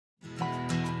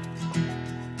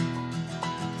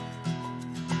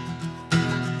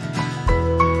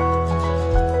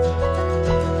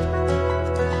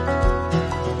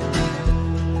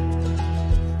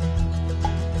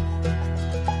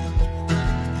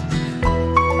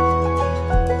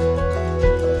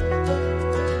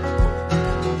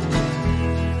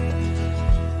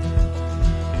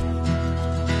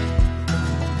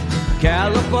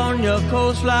the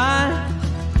coastline.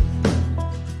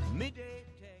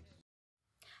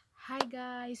 Hi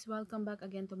guys, welcome back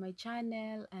again to my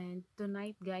channel, and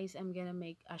tonight guys I'm gonna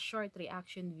make a short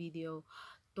reaction video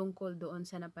tungkol doon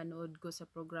sa napanood ko sa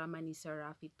programa ni Sir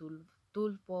Rafi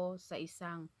Tulfo sa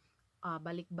isang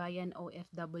balikbayan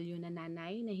OFW na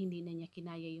nanay na hindi na niya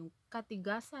kinaya yung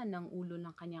katigasan ng ulo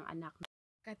ng kanyang anak.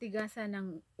 Katigasan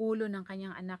ng ulo ng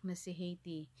kanyang anak na si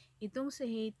Haiti. Itong si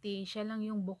Haiti, siya lang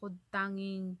yung bukod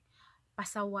tanging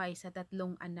pasaway sa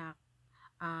tatlong anak.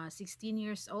 16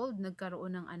 years old,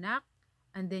 nagkaroon ng anak,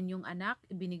 and then yung anak,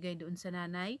 ibinigay doon sa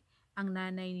nanay. Ang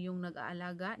nanay yung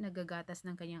nag-aalaga, nagagatas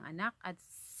ng kanyang anak, at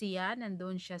siya,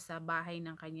 nandoon siya sa bahay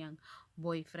ng kanyang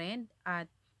boyfriend, at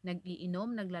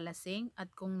nag-iinom, naglalasing,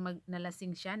 at kung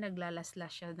nalasing siya,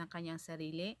 naglalaslas siya ng kanyang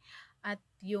sarili, at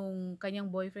yung kanyang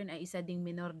boyfriend ay isa ding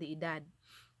minor de edad.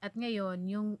 At ngayon,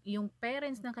 yung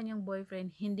parents ng kanyang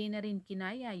boyfriend, hindi na rin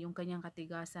kinaya yung kanyang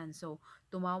katigasan. So,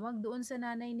 tumawag doon sa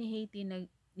nanay ni Haiti na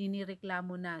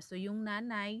ninireklamo na. So, yung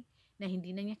nanay na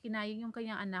hindi na niya kinaya yung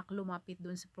kanyang anak, lumapit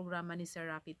doon sa programa ni Sir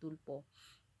Rafi Tulfo.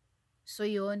 So,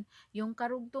 yun, yung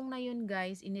karugtong na yun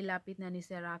guys, inilapit na ni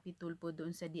Sir Rafi Tulfo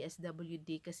doon sa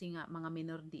DSWD kasi nga mga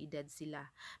minor de edad sila.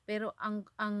 Pero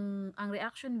ang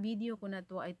reaction video ko na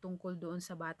to ay tungkol doon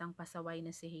sa batang pasaway na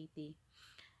si Haiti.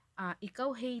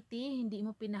 Ikaw Haiti, hindi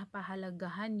mo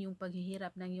pinapahalagahan yung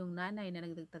paghihirap ng iyong nanay na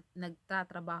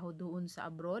nagtatrabaho doon sa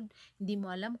abroad. Hindi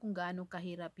mo alam kung gaano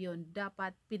kahirap yon.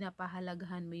 Dapat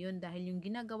pinapahalagahan mo yon dahil yung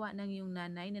ginagawa ng iyong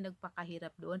nanay na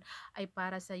nagpakahirap doon ay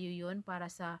para sa iyo yon,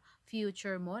 para sa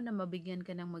future mo na mabigyan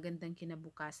ka ng magandang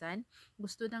kinabukasan.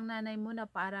 Gusto ng nanay mo na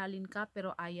paaralin ka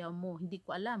pero ayaw mo. Hindi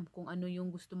ko alam kung ano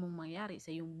yung gusto mong mangyari sa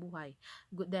iyong buhay.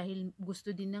 Dahil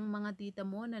gusto din ng mga tita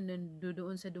mo na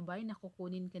doon sa Dubai na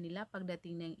kukunin ka nila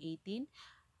pagdating ng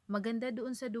 18. Maganda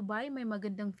doon sa Dubai, may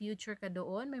magandang future ka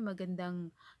doon, may magandang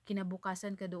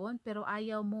kinabukasan ka doon, pero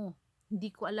ayaw mo.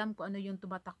 Hindi ko alam kung ano yung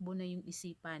tumatakbo na yung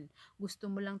isipan. Gusto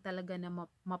mo lang talaga na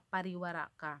mapariwara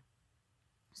ka.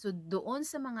 So doon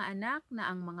sa mga anak na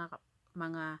ang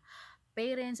mga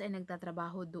parents ay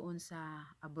nagtatrabaho doon sa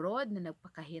abroad, na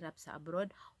nagpakahirap sa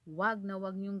abroad, wag na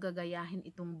wag niyong gagayahin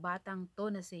itong batang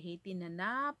to na si Haiti na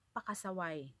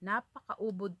napakasaway,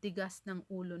 napakaubod tigas ng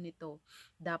ulo nito.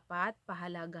 Dapat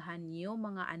pahalagahan niyo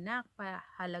mga anak,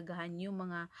 pahalagahan niyo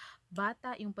mga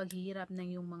bata, yung paghihirap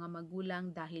ng yung mga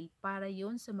magulang dahil para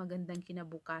yon sa magandang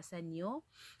kinabukasan niyo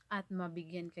at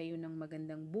mabigyan kayo ng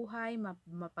magandang buhay,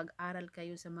 mapag-aral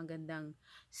kayo sa magandang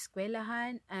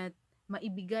eskwelahan at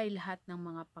maibigay lahat ng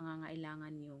mga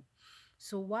pangangailangan nyo.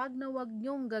 So, wag na wag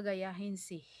nyong gagayahin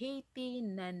si Haiti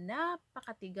na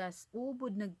napakatigas,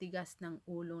 ubod nagtigas ng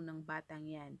ulo ng batang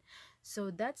yan.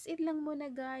 So, that's it lang muna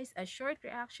guys. A short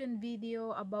reaction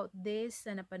video about this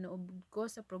na napanood ko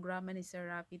sa programa ni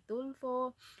Sir Rafi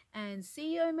Tulfo. And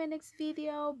see you in my next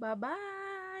video.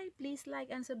 Bye-bye! Please like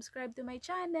and subscribe to my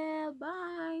channel.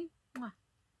 Bye! Mwah!